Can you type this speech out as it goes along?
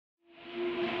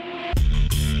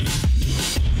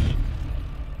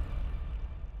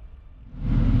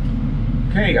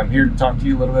Okay, I'm here to talk to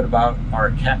you a little bit about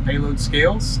our cat payload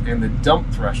scales and the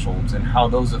dump thresholds and how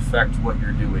those affect what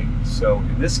you're doing. So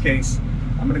in this case,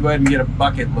 I'm going to go ahead and get a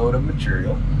bucket load of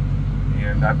material,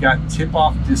 and I've got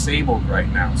tip-off disabled right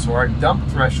now. So our dump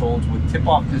thresholds with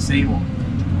tip-off disabled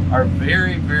are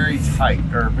very, very tight,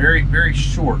 or very, very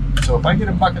short. So if I get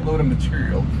a bucket load of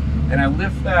material and I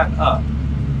lift that up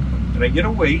and I get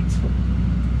a weight,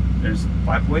 there's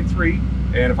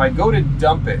 5.3, and if I go to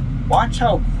dump it, watch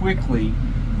how quickly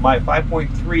my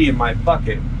 5.3 in my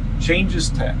bucket changes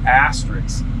to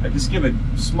asterisks. I just give a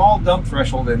small dump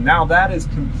threshold and now that is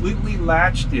completely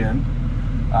latched in,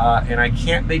 and I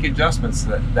can't make adjustments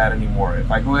to that anymore. If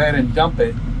I go ahead and dump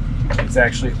it, it's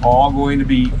actually all going to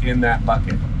be in that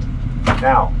bucket.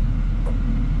 Now,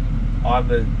 on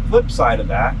the flip side of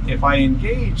that, if I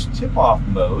engage tip-off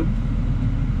mode,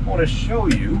 I want to show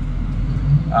you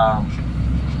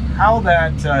how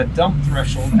that dump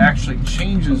threshold actually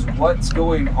changes what's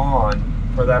going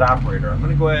on for that operator. I'm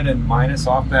going to go ahead and minus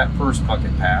off that first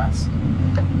bucket pass,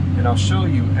 and I'll show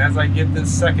you as I get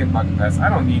this second bucket pass. I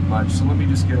don't need much, so let me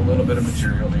just get a little bit of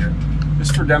material here,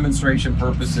 just for demonstration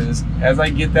purposes. As I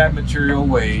get that material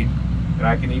weighed, and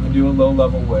I can even do a low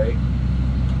level weigh,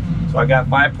 so I got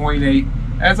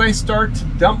 5.8. As I start to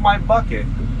dump my bucket,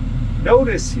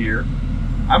 notice here,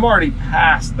 I'm already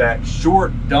past that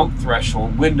short dump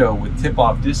threshold window with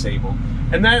tip-off disabled,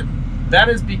 and that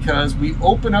is because we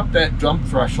open up that dump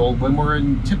threshold when we're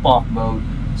in tip-off mode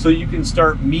so you can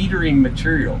start metering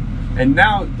material. And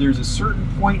now there's a certain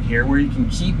point here where you can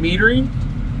keep metering,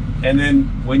 and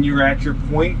then when you're at your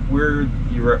point where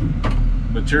you're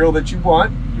material that you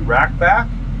want, you rack back,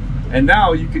 and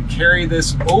now you could carry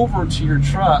this over to your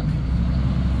truck,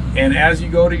 and as you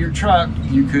go to your truck,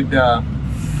 you could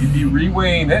you'd be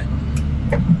reweighing it,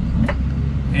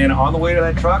 and on the way to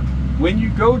that truck, when you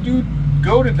go to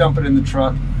dump it in the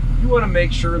truck, you want to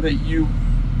make sure that you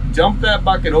dump that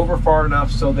bucket over far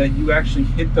enough so that you actually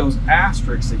hit those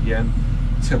asterisks again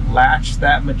to latch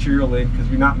that material in, because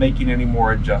you're not making any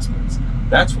more adjustments.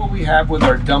 That's what we have with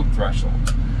our dump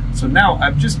thresholds. So now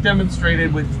I've just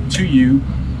demonstrated to you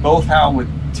both how with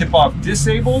tip-off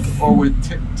disabled or with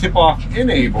tip-off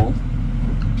enabled,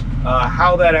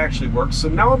 how that actually works. So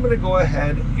now I'm going to go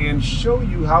ahead and show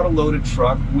you how to load a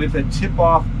truck with a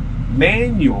tip-off,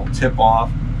 manual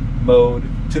tip-off mode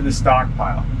to the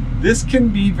stockpile. This can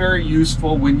be very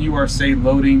useful when you are, say,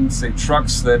 loading, say,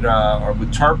 trucks that are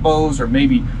with tarp bows or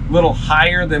maybe a little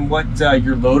higher than what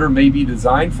your loader may be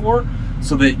designed for,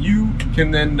 so that you can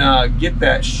then get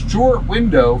that short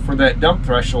window for that dump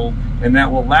threshold, and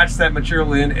that will latch that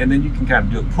material in, and then you can kind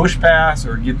of do a push pass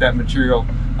or get that material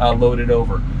loaded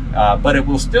over. But it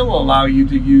will still allow you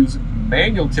to use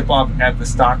manual tip-off at the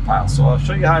stockpile. So I'll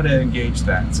show you how to engage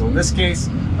that. So in this case,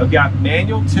 I've got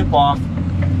manual tip-off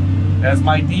as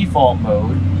my default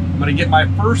mode. I'm going to get my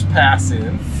first pass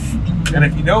in, and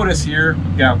if you notice here,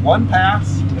 I've got one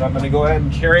pass, and I'm going to go ahead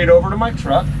and carry it over to my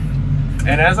truck.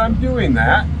 And as I'm doing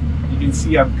that, you can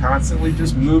see I'm constantly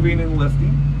just moving and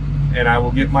lifting, and I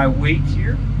will get my weight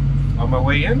here on my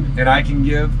way in, and I can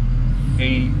give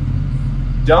a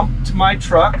dump to my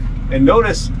truck, and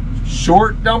notice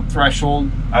short dump threshold.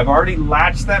 I've already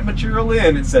latched that material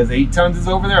in. It says 8 tons is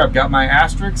over there. I've got my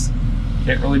asterisks.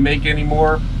 Can't really make any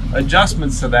more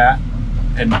adjustments to that.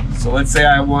 And so let's say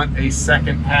I want a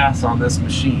second pass on this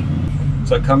machine.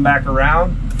 So I come back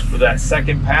around for that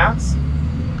second pass.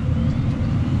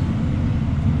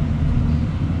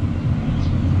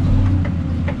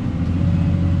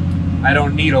 I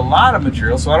don't need a lot of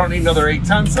material, so I don't need another 8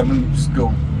 tons. So I'm going to just go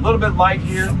a little bit light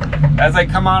here. As I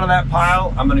come out of that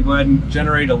pile, I'm going to go ahead and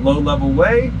generate a low level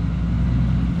weigh.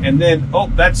 And then,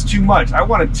 oh, that's too much. I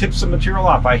want to tip some material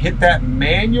off. I hit that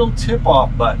manual tip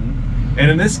off button. And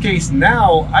in this case,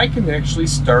 now I can actually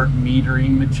start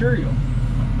metering material.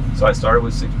 So I started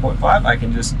with 6.5. I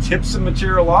can just tip some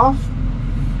material off.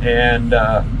 And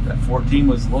that 14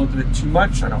 was a little bit too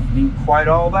much. I don't need quite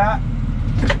all that.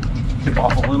 Tip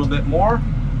off a little bit more.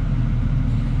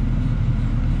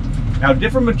 Now,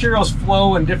 different materials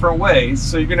flow in different ways,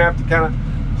 so you're going to have to kind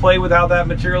of play with how that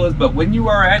material is. But when you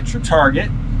are at your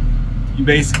target, you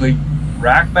basically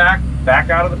rack back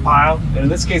out of the pile. And in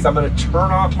this case, I'm going to turn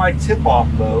off my tip-off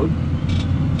mode,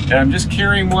 and I'm just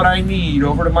carrying what I need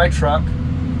over to my truck.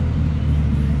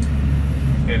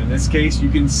 And in this case, you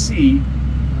can see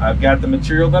I've got the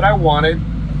material that I wanted,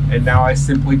 and now I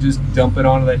simply just dump it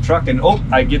onto that truck, and oh,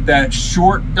 I get that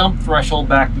short dump threshold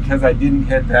back because I didn't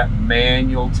hit that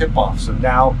manual tip-off. So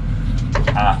now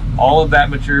all of that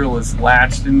material is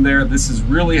latched in there. This is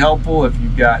really helpful if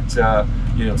you've got,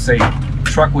 you know, say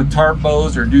truck with tarp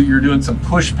bows, or you're doing some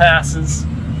push passes.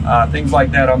 things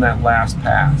like that on that last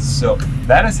pass. So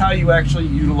that is how you actually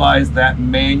utilize that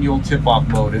manual tip-off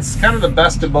mode. It's kind of the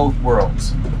best of both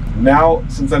worlds. Now,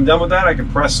 since I'm done with that, I can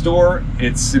press store.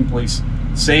 It simply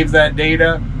saves that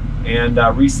data and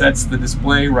resets the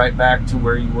display right back to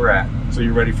where you were at. So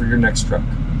you're ready for your next truck.